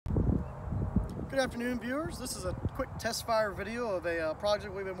Good afternoon, viewers. This is a quick test fire video of a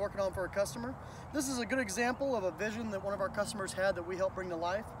project we've been working on for a customer. This is a good example of a vision that one of our customers had that we helped bring to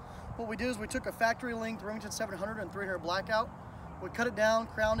life. What we did is we took a factory length Remington 700 and 300 blackout. We cut it down,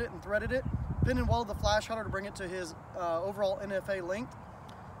 crowned it, and threaded it. Pinned and welded the flash holder to bring it to his overall NFA length.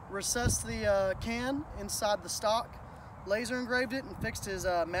 Recessed the can inside the stock. Laser engraved it and fixed his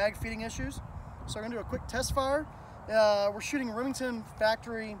mag feeding issues. So we're going to do a quick test fire. We're shooting Remington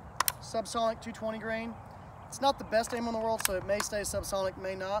factory subsonic 220 grain. It's not the best aim in the world, so it may stay subsonic,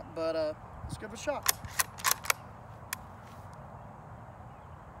 may not, but let's give it a shot.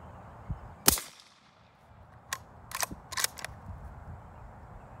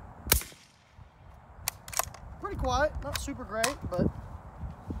 Pretty quiet, not super great, but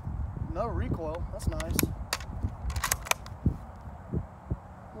no recoil. That's nice.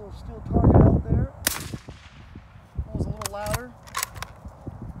 Little steel target out there. That was a little louder.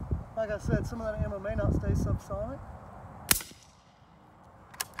 Like I said, some of that ammo may not stay subsonic.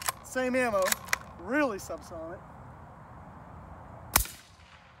 Same ammo, really subsonic.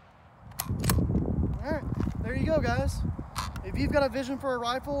 Alright, there you go, guys. If you've got a vision for a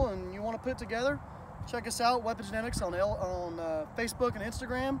rifle and you want to put it together, check us out, Weapon Genetics on Facebook and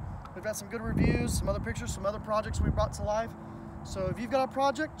Instagram. We've got some good reviews, some other pictures, some other projects we brought to life. So if you've got a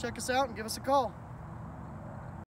project, check us out and give us a call.